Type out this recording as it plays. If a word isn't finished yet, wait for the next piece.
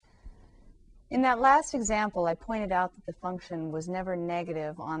In that last example, I pointed out that the function was never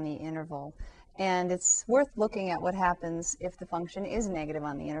negative on the interval. And it's worth looking at what happens if the function is negative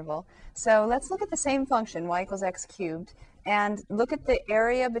on the interval. So let's look at the same function, y equals x cubed, and look at the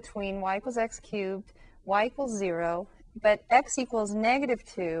area between y equals x cubed, y equals 0, but x equals negative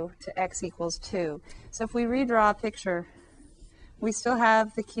 2 to x equals 2. So if we redraw a picture, we still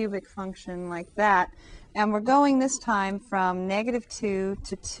have the cubic function like that. And we're going this time from negative 2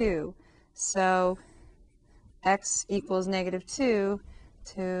 to 2. So x equals negative 2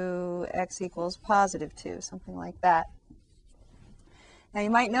 to x equals positive 2, something like that. Now you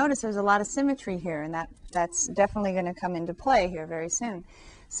might notice there's a lot of symmetry here, and that's definitely going to come into play here very soon.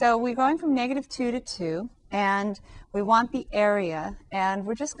 So we're going from negative 2 to 2, and we want the area, and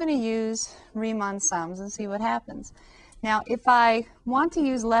we're just going to use Riemann sums and see what happens. Now if I want to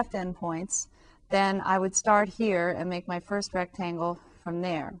use left endpoints, then I would start here and make my first rectangle from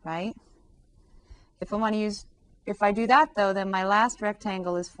there, right? If I do that, though, then my last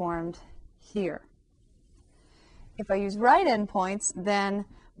rectangle is formed here. If I use right endpoints, then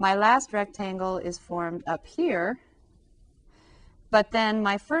my last rectangle is formed up here, but then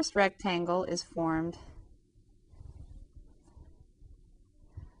my first rectangle is formed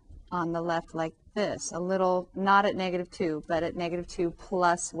on the left like this, a little, not at negative 2, but at negative 2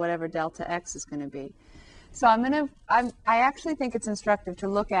 plus whatever delta x is going to be. So I actually think it's instructive to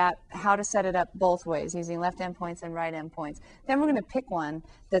look at how to set it up both ways, using left endpoints and right endpoints. Then we're going to pick one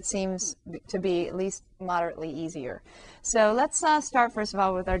that seems to be at least moderately easier. So let's start first of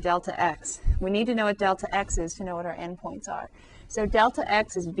all with our delta x. We need to know what delta x is to know what our endpoints are. So delta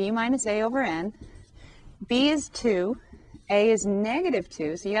x is b minus a over n. b is 2. A is negative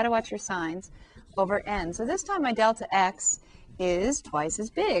 2, so you got to watch your signs, over n. So this time my delta x is twice as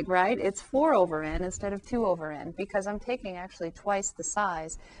big, right? It's 4 over n instead of 2 over n, because I'm taking actually twice the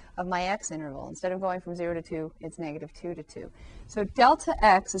size of my x interval. Instead of going from 0 to 2, it's negative 2 to 2. So delta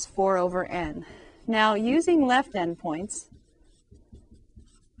x is 4 over n. Now, using left endpoints,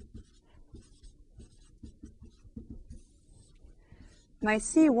 my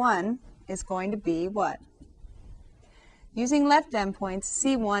C1 is going to be what? Using left endpoints,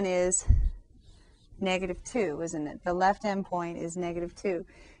 C1 is negative 2, isn't it? The left endpoint is negative 2.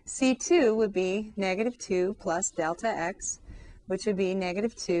 C2 would be negative 2 plus delta x, which would be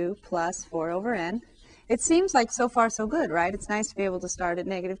negative 2 plus 4 over n. It seems like so far so good, right? It's nice to be able to start at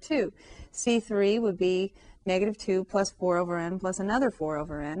negative 2. C3 would be negative 2 plus 4 over n plus another 4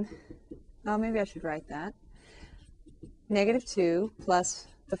 over n. Oh, maybe I should write that. Negative 2 plus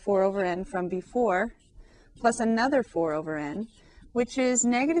the 4 over n from before, plus another 4 over n, which is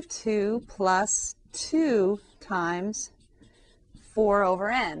negative 2 plus 2 times 4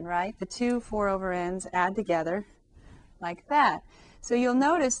 over n, right? The two 4 over n's add together like that. So you'll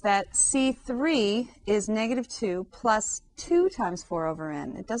notice that C3 is negative 2 plus 2 times 4 over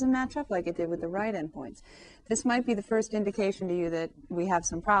n. It doesn't match up like it did with the right endpoints. This might be the first indication to you that we have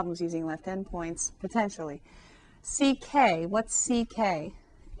some problems using left endpoints, potentially. CK, what's CK?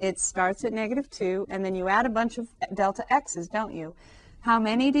 It starts at negative 2, and then you add a bunch of delta x's, don't you? How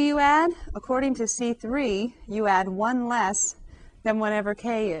many do you add? According to C3, you add 1 less than whatever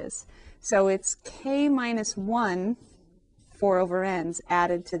k is. So it's k minus 1 4 over n's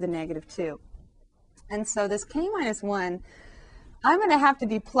added to the negative 2. And so this k minus 1, I'm going to have to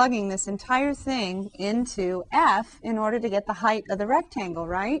be plugging this entire thing into f in order to get the height of the rectangle,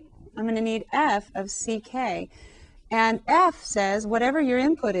 right? I'm going to need f of ck. And f says whatever your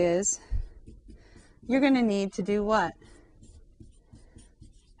input is, you're going to need to do what?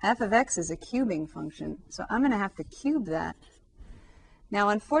 F of x is a cubing function, so I'm going to have to cube that. Now,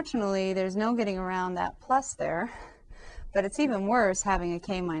 unfortunately, there's no getting around that plus there, but it's even worse having a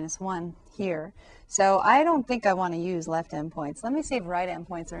k minus 1 here. So I don't think I want to use left endpoints. Let me see if right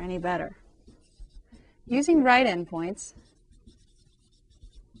endpoints are any better. Using right endpoints,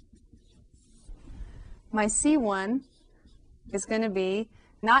 my C1 is going to be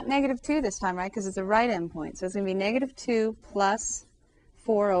not negative 2 this time, right, because it's a right endpoint. So it's going to be negative 2 plus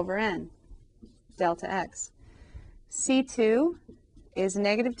 4 over n, delta x. C2 is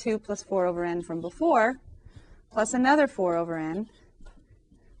negative 2 plus 4 over n from before, plus another 4 over n,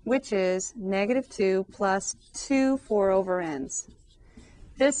 which is negative 2 plus 2 4 over n's.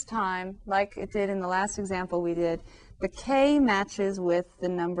 This time, like it did in the last example we did, the k matches with the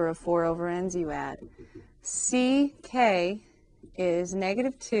number of 4 over n's you add. CK is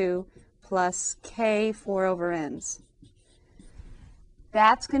negative 2 plus k 4 over n's.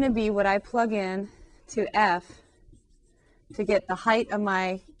 That's going to be what I plug in to f to get the height of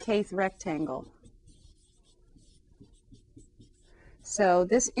my kth rectangle. So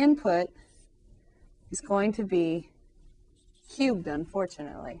this input is going to be cubed,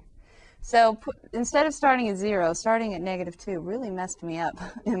 unfortunately. So instead of starting at 0, starting at -2 really messed me up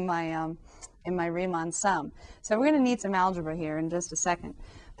in my Riemann sum. So we're going to need some algebra here in just a second.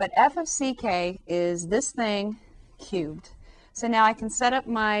 But f of ck is this thing cubed. So now I can set up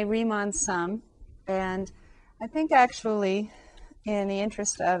my Riemann sum, and I think actually, in the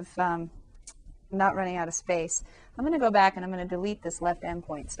interest of not running out of space, I'm going to go back and I'm going to delete this left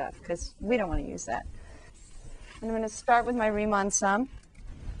endpoint stuff because we don't want to use that. And I'm going to start with my Riemann sum.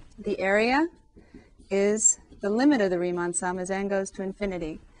 The area is the limit of the Riemann sum as n goes to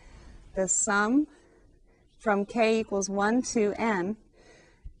infinity. The sum from k equals 1 to n,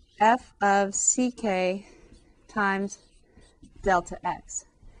 f of ck times delta x.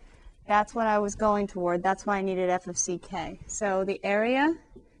 That's what I was going toward. That's why I needed f of ck. So the area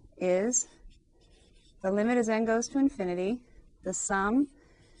is the limit as n goes to infinity. The sum,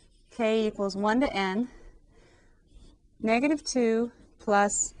 k equals 1 to n, -2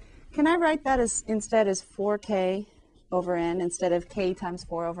 plus, can I write that as instead as 4k over n instead of k times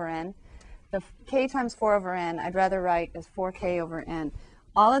 4 over n? The k times 4 over n, I'd rather write as 4k over n.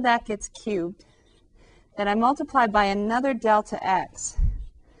 All of that gets cubed. Then I multiply by another delta x.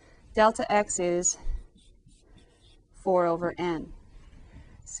 Delta x is 4 over n.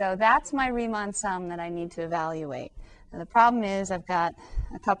 So that's my Riemann sum that I need to evaluate. Now the problem is I've got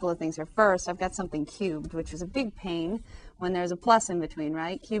a couple of things here. First, I've got something cubed, which is a big pain when there's a plus in between,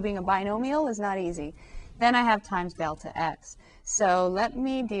 right? Cubing a binomial is not easy. Then I have times delta x. So let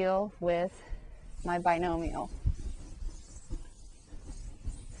me deal with my binomial.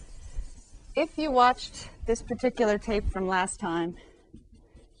 If you watched this particular tape from last time,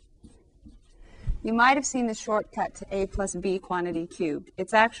 you might have seen the shortcut to a plus b quantity cubed.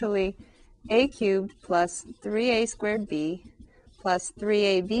 It's actually a cubed plus 3a squared b plus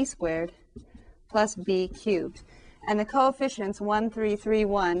 3ab squared plus b cubed. And the coefficients 1, 3, 3,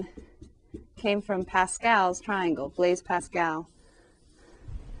 1 came from Pascal's triangle, Blaise Pascal,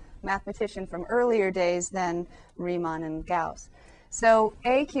 mathematician from earlier days than Riemann and Gauss. So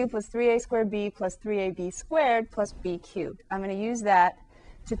a cubed plus 3a squared b plus 3ab squared plus b cubed. I'm going to use that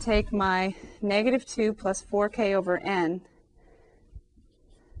to take my -2 plus 4k over n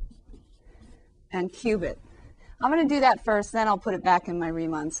and cube it. I'm going to do that first, then I'll put it back in my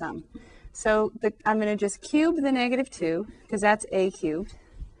Riemann sum. So I'm going to just cube the -2, because that's a cubed.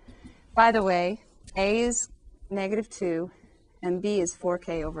 By the way, a is -2, and b is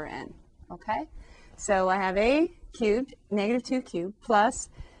 4k over n. Okay? So I have a cubed, -2 cubed, plus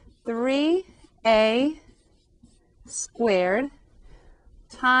 3a squared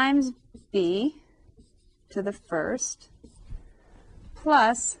times b to the first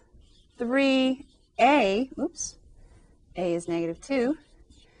plus 3a, oops, a is -2,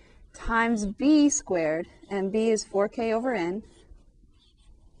 times b squared, and b is 4k over n.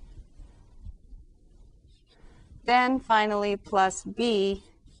 Then finally plus b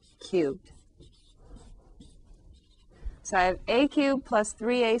cubed. So I have a cubed plus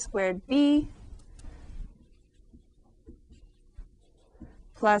 3a squared b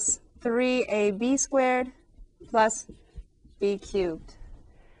plus 3ab squared plus b cubed.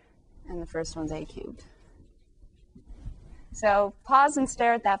 And the first one's a cubed. So pause and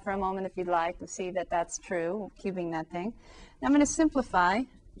stare at that for a moment if you'd like to see that that's true, cubing that thing. Now I'm going to simplify.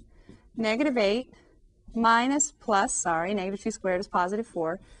 -8 minus plus, sorry, -2 squared is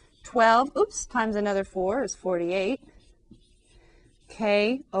 +4. 12, oops, times another 4 is 48.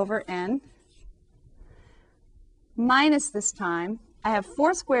 K over n. Minus this time, I have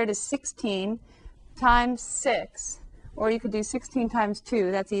 4 squared is 16 times 6. Or you could do 16 times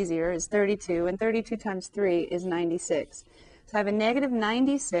 2, that's easier, is 32. And 32 times 3 is 96. So I have a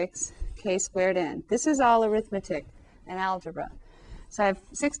 -96 k squared n. This is all arithmetic and algebra. So I have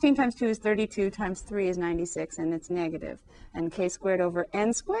 16 times 2 is 32 times 3 is 96, and it's negative. And k squared over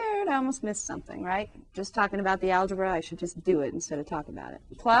n squared, I almost missed something, right? Just talking about the algebra, I should just do it instead of talk about it.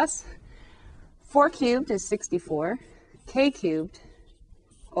 Plus 4 cubed is 64, k cubed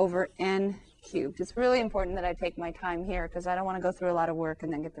over n cubed. It's really important that I take my time here because I don't want to go through a lot of work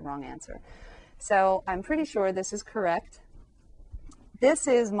and then get the wrong answer. So I'm pretty sure this is correct. This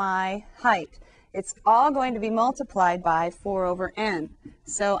is my height. It's all going to be multiplied by 4 over n.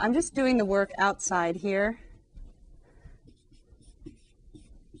 So I'm just doing the work outside here.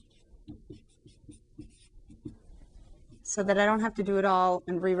 So that I don't have to do it all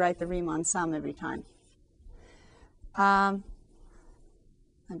and rewrite the Riemann sum every time. I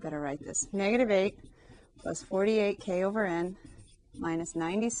better write this. -8 plus 48k over n minus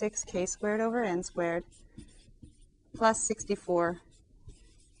 96k squared over n squared plus 64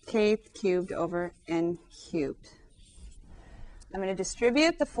 k cubed over n cubed. I'm going to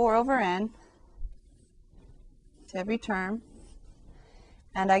distribute the 4 over n to every term,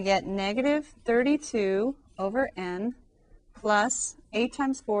 and I get negative 32 over n plus 8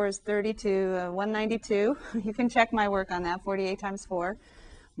 times 4 is 32, 192. You can check my work on that, 48 times 4,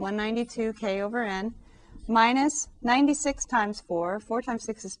 192k over n, minus 96 times 4, 4 times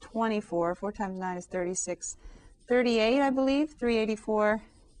 6 is 24, 4 times 9 is 36, 38, I believe, 384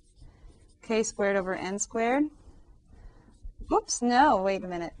 k squared over n squared. Whoops, no, wait a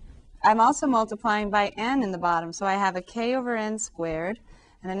minute. I'm also multiplying by n in the bottom, so I have a k over n squared,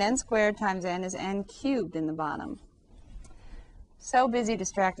 and an n squared times n is n cubed in the bottom. So busy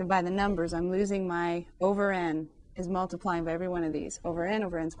distracted by the numbers, I'm losing my over n is multiplying by every one of these. Over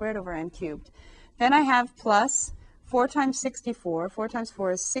n squared over n cubed. Then I have plus 4 times 64. 4 times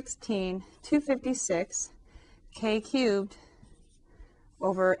 4 is 16, 256, k cubed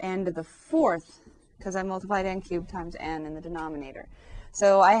over n to the 4th, because I multiplied n cubed times n in the denominator.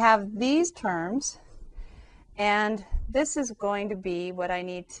 So I have these terms, and this is going to be what I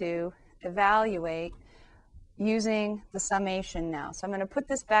need to evaluate using the summation now. So I'm going to put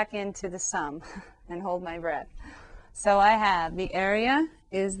this back into the sum and hold my breath. So I have the area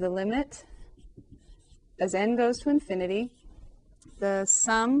is the limit as n goes to infinity. The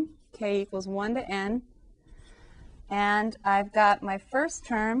sum, k equals 1 to n. And I've got my first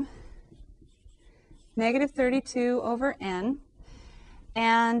term, negative 32 over n.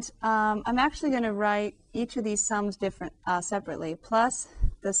 And I'm actually going to write each of these sums separately, plus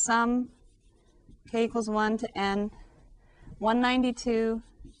the sum, k equals 1 to n, 192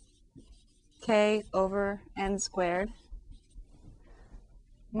 k over n squared,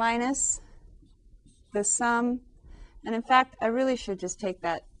 minus the sum, and in fact, I really should just take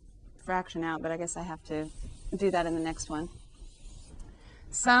that fraction out, but I guess I have to do that in the next one.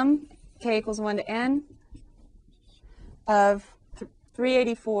 Sum, k equals 1 to n, of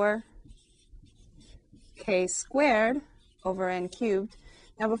 384 k squared over n cubed.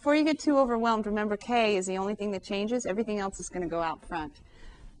 Now, before you get too overwhelmed, remember k is the only thing that changes. Everything else is going to go out front.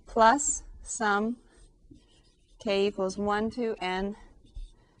 Plus sum, k equals 1 to n,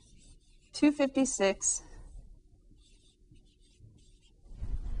 256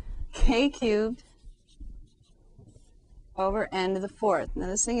 k cubed over n to the 4th. Now,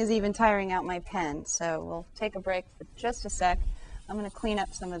 this thing is even tiring out my pen, so we'll take a break for just a sec. I'm going to clean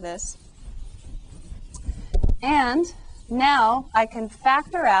up some of this. And now I can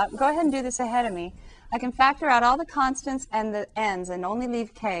factor out, go ahead and do this ahead of me. I can factor out all the constants and the n's and only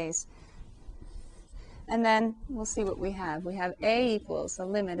leave k's. And then we'll see what we have. We have a equals the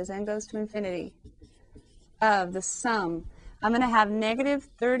limit as n goes to infinity of the sum. I'm going to have negative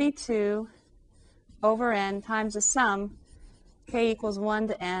 32 over n times the sum, k equals 1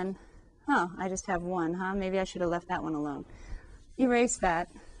 to n. Oh, I just have 1, huh? Maybe I should have left that one alone. Erase that.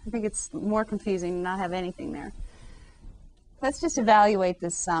 I think it's more confusing to not have anything there. Let's just evaluate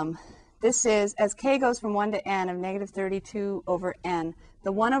this sum. This is, as k goes from 1 to n of negative 32 over n,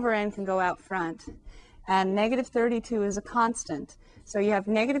 the 1 over n can go out front, and negative 32 is a constant. So you have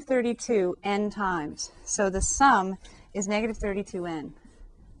negative 32 n times. So the sum is negative 32n.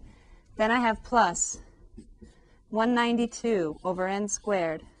 Then I have plus 192 over n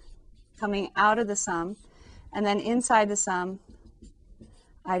squared coming out of the sum, and then inside the sum,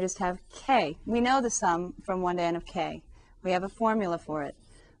 I just have k. We know the sum from 1 to n of k. We have a formula for it.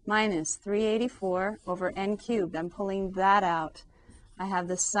 Minus 384 over n cubed. I'm pulling that out. I have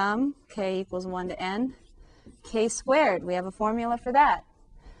the sum, k equals 1 to n. K squared, we have a formula for that.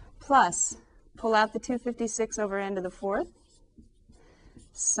 Plus, pull out the 256 over n to the 4th.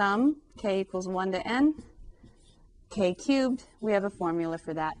 Sum, k equals 1 to n. K cubed, we have a formula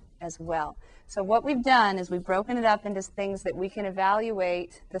for that as well. So what we've done is we've broken it up into things that we can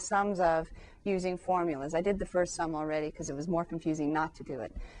evaluate the sums of using formulas. I did the first sum already because it was more confusing not to do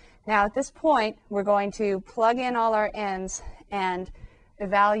it. Now at this point, we're going to plug in all our n's and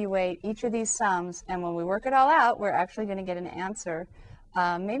evaluate each of these sums, and when we work it all out, we're actually going to get an answer.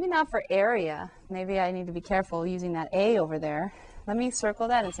 Maybe not for area. Maybe I need to be careful using that a over there. Let me circle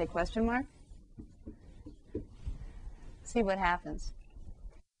that and say question mark. See what happens.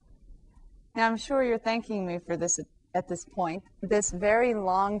 Now, I'm sure you're thanking me for this at this point. This very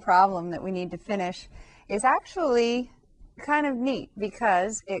long problem that we need to finish is actually kind of neat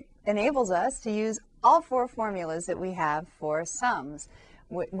because it enables us to use all 4 formulas that we have for sums.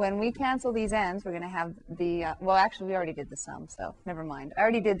 When we cancel these n's, we're going to have the, well, actually, we already did the sum, so never mind. I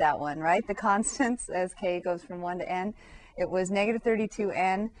already did that one, right? The constants as k goes from 1 to n. It was negative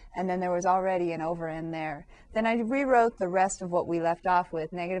 32n, and then there was already an over n there. Then I rewrote the rest of what we left off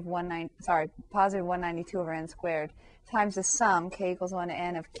with, positive 192 over n squared times the sum, k equals 1 to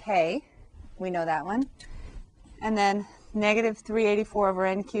n of k. We know that one. And then negative 384 over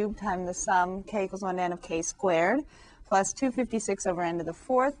n cubed times the sum, k equals 1 to n of k squared, plus 256 over n to the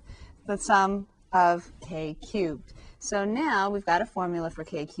fourth, the sum of k cubed. So now we've got a formula for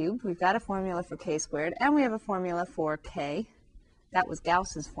k cubed, we've got a formula for k squared, and we have a formula for k. That was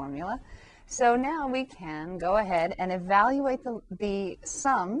Gauss's formula. So now we can go ahead and evaluate the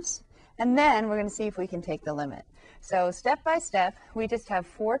sums, and then we're going to see if we can take the limit. So step by step, we just have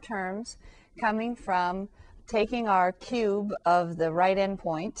 4 terms coming from taking our cube of the right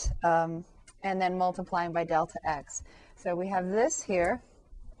endpoint and then multiplying by delta x. So we have this here,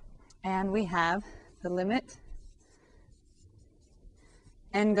 and we have the limit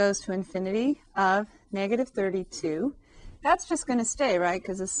n goes to infinity of negative 32. That's just going to stay, right?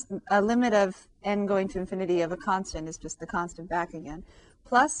 Because a limit of n going to infinity of a constant is just the constant back again.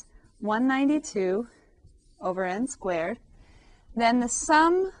 Plus 192 over n squared. Then the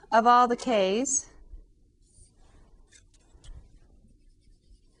sum of all the k's,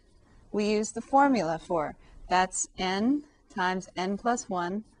 we use the formula for. That's n times n plus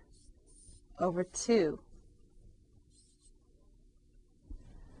 1 over 2.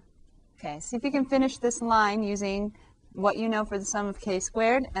 Okay, see if you can finish this line using what you know for the sum of k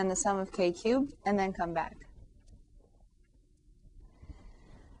squared and the sum of k cubed, and then come back.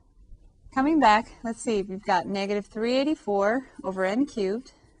 Coming back, let's see, we've got negative 384 over n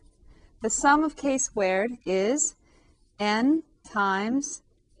cubed. The sum of k squared is n times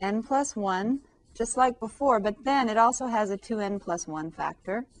n plus 1, just like before, but then it also has a 2n plus 1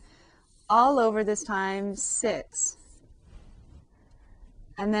 factor, all over this times 6.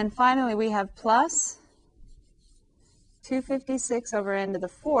 And then finally we have plus 256 over n to the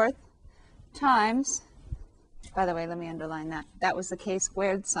fourth times, by the way, let me underline that. That was the k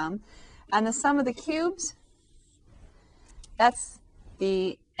squared sum. And the sum of the cubes, that's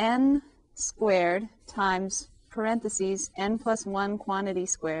the n squared times parentheses n plus 1 quantity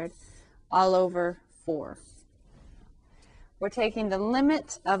squared all over 4. We're taking the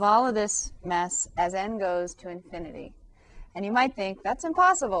limit of all of this mess as n goes to infinity. And you might think, that's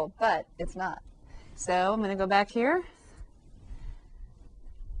impossible, but it's not. So I'm going to go back here,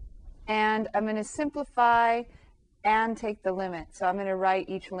 and I'm going to simplify and take the limit. So I'm going to write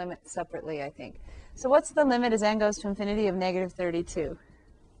each limit separately, I think. So what's the limit as n goes to infinity of negative 32?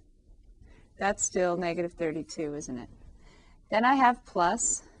 That's still negative 32, isn't it? Then I have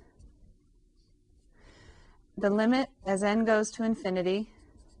plus the limit as n goes to infinity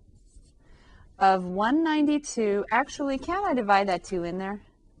of 192. Actually, can I divide that 2 in there?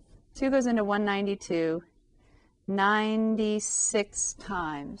 2 goes into 192 96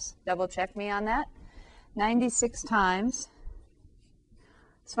 times. Double check me on that. 96 times.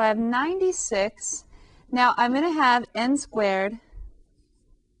 So I have 96. Now I'm going to have n squared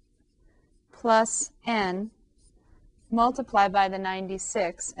plus n multiplied by the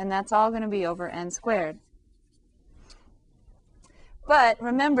 96, and that's all going to be over n squared. But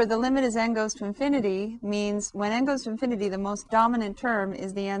remember, the limit as n goes to infinity means when n goes to infinity, the most dominant term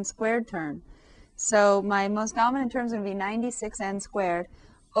is the n squared term. So my most dominant term is going to be 96n squared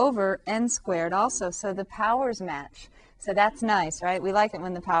over n squared also. So the powers match. So that's nice, right? We like it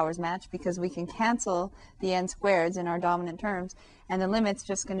when the powers match because we can cancel the n squareds in our dominant terms, and the limit's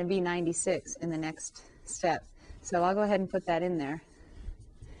just going to be 96 in the next step. So I'll go ahead and put that in there.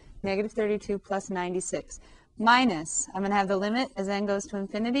 Negative 32 plus 96. Minus, I'm going to have the limit as n goes to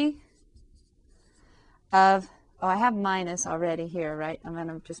infinity of, oh, I have minus already here, right? I'm going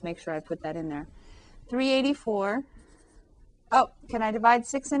to just make sure I put that in there. 384. Oh, can I divide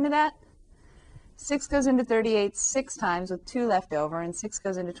 6 into that? 6 goes into 38 6 times with 2 left over, and 6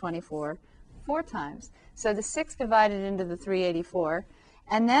 goes into 24 4 times. So the 6 divided into the 384.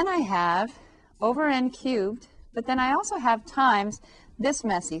 And then I have over n cubed, but then I also have times this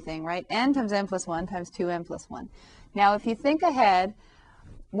messy thing, right? N times n plus 1 times 2n plus 1. Now, if you think ahead,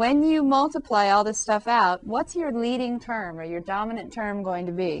 when you multiply all this stuff out, what's your leading term or your dominant term going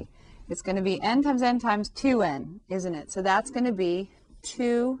to be? It's going to be n times 2n, isn't it? So that's going to be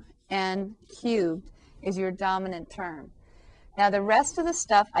 2n cubed is your dominant term. Now, the rest of the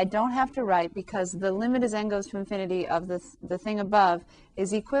stuff I don't have to write because the limit as n goes to infinity of the thing above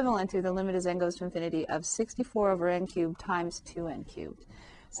is equivalent to the limit as n goes to infinity of 64 over n cubed times 2n cubed.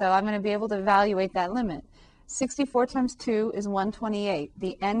 So I'm going to be able to evaluate that limit. 64 times 2 is 128.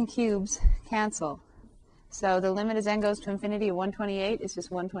 The n cubes cancel. So the limit as n goes to infinity of 128 is just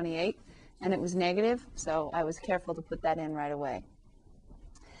 128. and it was negative, so I was careful to put that in right away.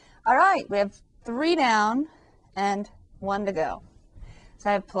 All right, we have 3 down and 1 to go. So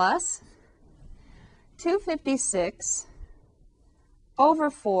I have plus 256 over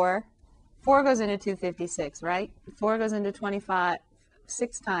 4. 4 goes into 256, right? 4 goes into 25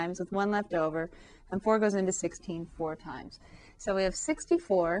 6 times with 1 left over, and 4 goes into 16 4 times. So we have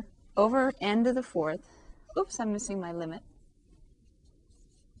 64 over n to the 4th. Oops, I'm missing my limit.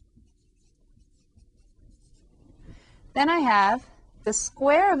 Then I have the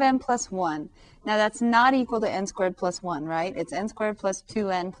square of n plus 1. Now that's not equal to n squared plus 1, right? It's n squared plus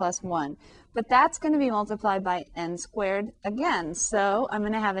 2n plus 1. But that's going to be multiplied by n squared again. So I'm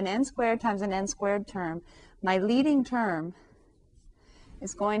going to have an n squared times an n squared term. My leading term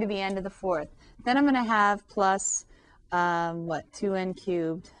is going to be n to the 4th. Then I'm going to have plus, 2n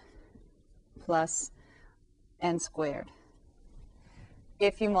cubed plus n squared.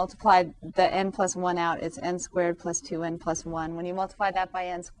 If you multiply the n plus 1 out, it's n squared plus 2n plus 1. When you multiply that by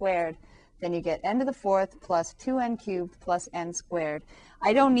n squared, then you get n to the 4th plus 2n cubed plus n squared.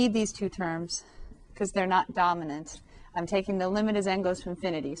 I don't need these two terms because they're not dominant. I'm taking the limit as n goes to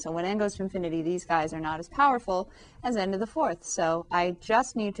infinity. So when n goes to infinity, these guys are not as powerful as n to the 4th. So I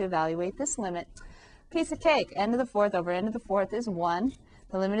just need to evaluate this limit. Piece of cake, n to the 4th over n to the 4th is 1.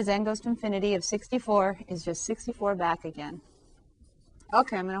 The limit as n goes to infinity of 64 is just 64 back again.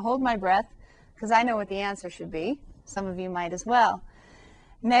 Okay, I'm going to hold my breath because I know what the answer should be. Some of you might as well.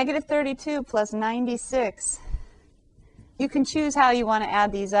 Negative 32 plus 96. You can choose how you want to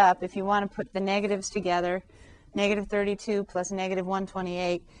add these up. If you want to put the negatives together, negative 32 plus negative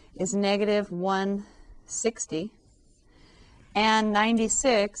 128 is negative 160. And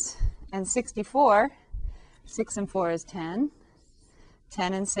 96 and 64, 6 and 4 is 10.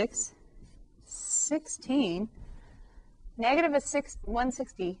 10 and 6, 16. Negative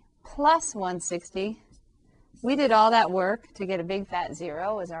 160 plus 160. We did all that work to get a big fat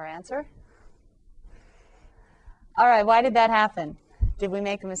 0 as our answer. All right, why did that happen? Did we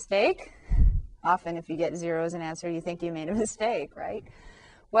make a mistake? Often if you get 0 as an answer, you think you made a mistake, right?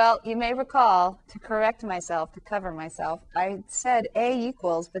 Well, you may recall, to correct myself, to cover myself, I said A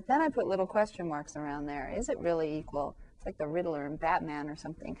equals, but then I put little question marks around there. Is it really equal? It's like the Riddler in Batman or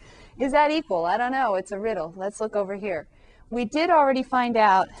something. Is that equal? I don't know. It's a riddle. Let's look over here. We did already find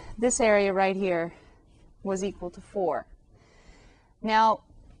out this area right here was equal to 4. Now,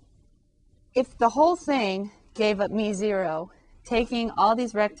 if the whole thing gave up me 0, taking all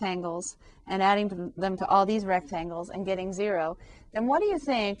these rectangles and adding them to all these rectangles and getting 0, then what do you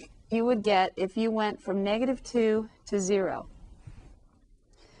think you would get if you went from negative 2 to 0?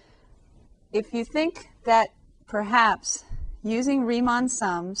 If you think that perhaps using Riemann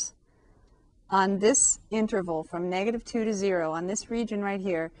sums on this interval from negative 2 to 0, on this region right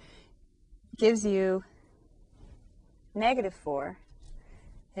here, gives you negative 4,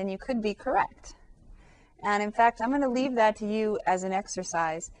 then you could be correct. And in fact, I'm going to leave that to you as an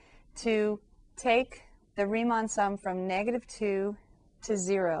exercise to take the Riemann sum from negative 2 to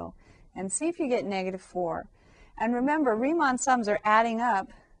 0 and see if you get negative 4. And remember, Riemann sums are adding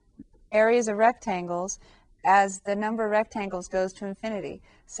up areas of rectangles as the number of rectangles goes to infinity.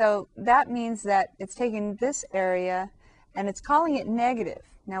 So that means that it's taking this area and it's calling it negative.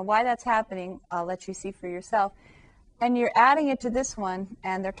 Now why that's happening, I'll let you see for yourself. And you're adding it to this one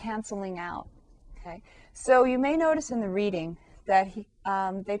and they're canceling out. Okay. So you may notice in the reading that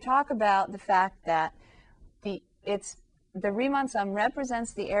they talk about the fact that the Riemann sum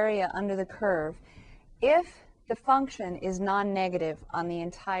represents the area under the curve if the function is non-negative on the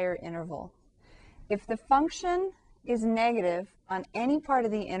entire interval. If the function is negative on any part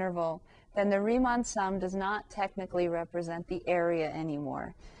of the interval, then the Riemann sum does not technically represent the area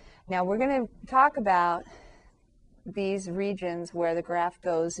anymore. Now we're going to talk about these regions where the graph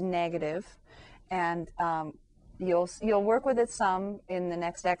goes negative, and you'll work with it some in the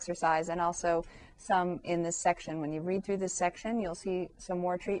next exercise and also some in this section. When you read through this section, you'll see some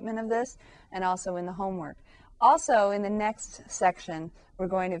more treatment of this, and also in the homework. Also, in the next section, we're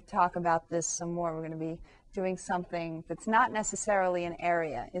going to talk about this some more. We're going to be doing something that's not necessarily an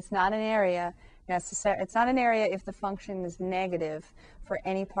area. It's not an area it's not an area if the function is negative for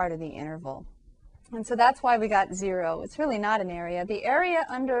any part of the interval. And so that's why we got 0. It's really not an area. The area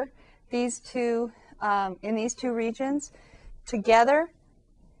under these two, in these two regions together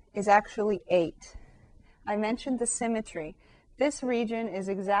is actually 8. I mentioned the symmetry. This region is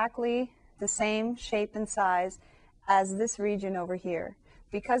exactly the same shape and size as this region over here.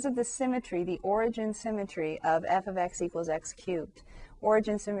 Because of the symmetry, the origin symmetry of f of x equals x cubed.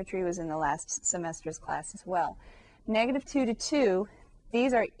 Origin symmetry was in the last semester's class as well. Negative 2 to 2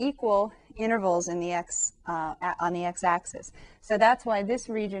 these are equal intervals in the on the x-axis. So that's why this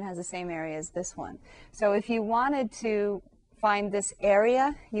region has the same area as this one. So if you wanted to find this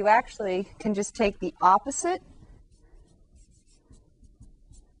area, you actually can just take the opposite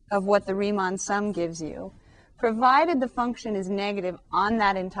of what the Riemann sum gives you, provided the function is negative on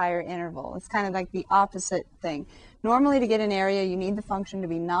that entire interval. It's kind of like the opposite thing. Normally, to get an area, you need the function to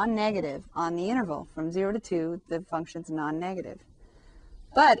be non-negative on the interval. From 0 to 2, the function's non-negative.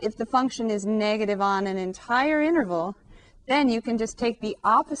 But if the function is negative on an entire interval, then you can just take the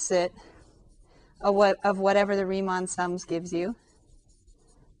opposite of whatever the Riemann sums gives you.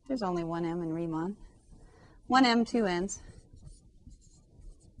 There's only one m in Riemann. One m, two n's.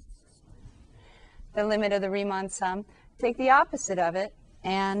 The limit of the Riemann sum. Take the opposite of it,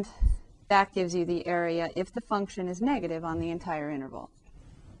 and that gives you the area if the function is negative on the entire interval.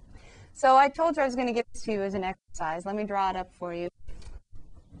 So I told you I was going to give this to you as an exercise. Let me draw it up for you.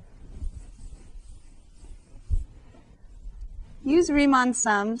 Use Riemann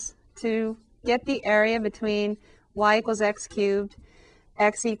sums to get the area between y equals x cubed,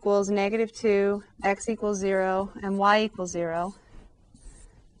 x equals negative 2, x equals 0, and y equals 0.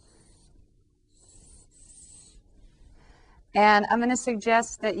 And I'm going to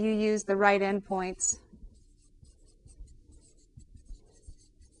suggest that you use the right endpoints.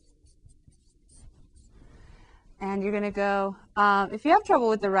 And you're going to go, if you have trouble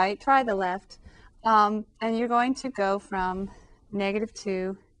with the right, try the left. And you're going to go from negative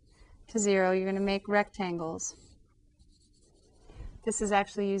 2 to 0. You're going to make rectangles. This is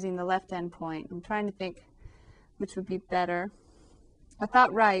actually using the left endpoint. I'm trying to think which would be better. I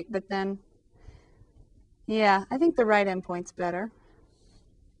thought right, but then, yeah, I think the right endpoint's better.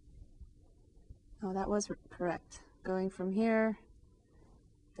 Oh, that was correct. Going from here,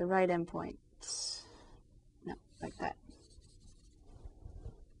 the right endpoint. No, like that.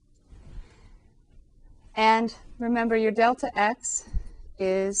 And remember, your delta x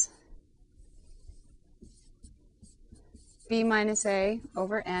is b minus a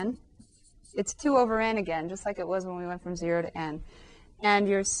over n. It's 2 over n again, just like it was when we went from 0 to n. And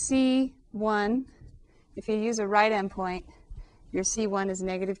your c1, if you use a right endpoint, your c1 is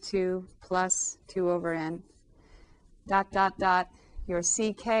negative 2 plus 2 over n. Dot, dot, dot, your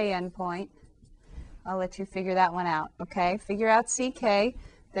ck endpoint. I'll let you figure that one out, okay? Figure out ck.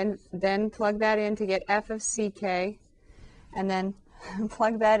 Then plug that in to get f of ck, and then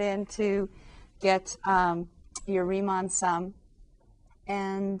plug that in to get your Riemann sum,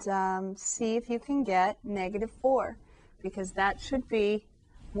 and see if you can get negative 4, because that should be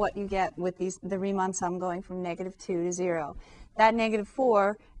what you get with the Riemann sum going from negative 2 to 0. That negative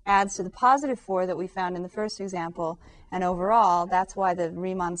 4 adds to the positive 4 that we found in the first example, and overall, that's why the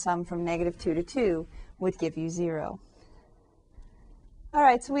Riemann sum from negative 2 to 2 would give you 0. All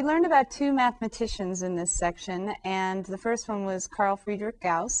right, so we learned about two mathematicians in this section, and the first one was Carl Friedrich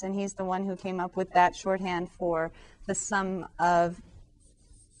Gauss, and he's the one who came up with that shorthand for the sum of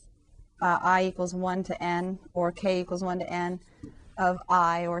I equals 1 to n, or k equals 1 to n of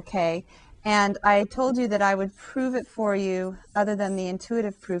I or k. And I told you that I would prove it for you, other than the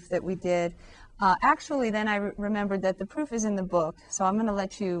intuitive proof that we did. Actually, then I remembered that the proof is in the book, so I'm going to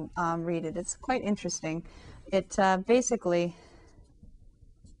let you read it. It's quite interesting. It basically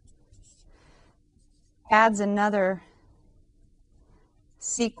adds another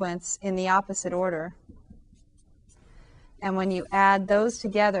sequence in the opposite order. And when you add those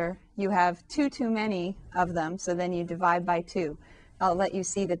together, you have too many of them, so then you divide by 2. I'll let you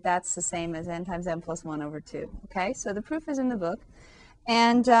see that that's the same as n times n plus 1 over 2. Okay, so the proof is in the book.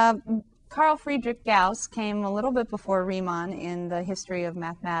 And Carl Friedrich Gauss came a little bit before Riemann in the history of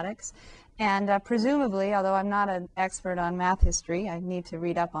mathematics. And presumably, although I'm not an expert on math history, I need to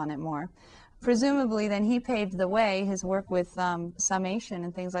read up on it more. Presumably, then he paved the way, his work with summation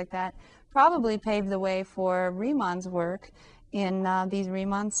and things like that, probably paved the way for Riemann's work in these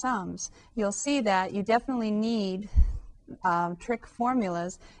Riemann sums. You'll see that you definitely need trick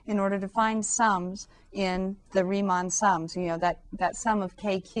formulas in order to find sums in the Riemann sums, you know, that sum of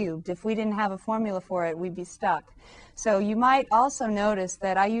k cubed. If we didn't have a formula for it, we'd be stuck. So you might also notice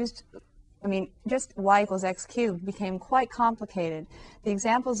that just y equals x cubed became quite complicated. The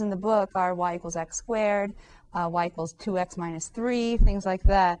examples in the book are y equals x squared, y equals 2x minus 3, things like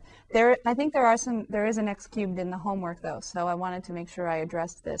that. I think there is an x cubed in the homework though, so I wanted to make sure I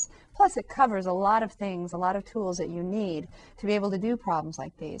addressed this. Plus it covers a lot of things, a lot of tools that you need to be able to do problems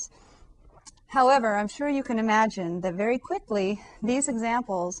like these. However, I'm sure you can imagine that very quickly these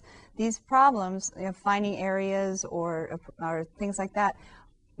examples, these problems, finding areas or things like that,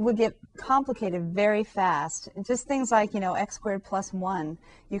 would get complicated very fast. Just things like, x squared plus 1.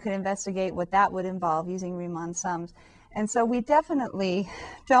 You can investigate what that would involve using Riemann sums. And so we definitely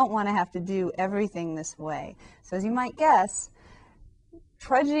don't want to have to do everything this way. So as you might guess,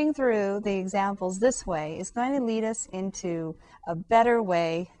 trudging through the examples this way is going to lead us into a better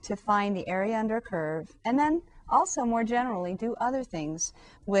way to find the area under a curve, and then also more generally do other things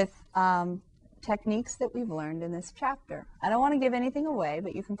with techniques that we've learned in this chapter. I don't want to give anything away,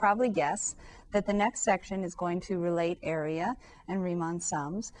 but you can probably guess that the next section is going to relate area and Riemann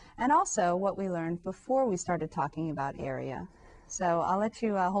sums, and also what we learned before we started talking about area. So I'll let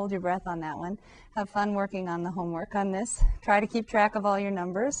you hold your breath on that one. Have fun working on the homework on this. Try to keep track of all your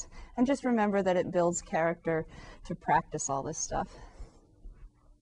numbers, and just remember that it builds character to practice all this stuff.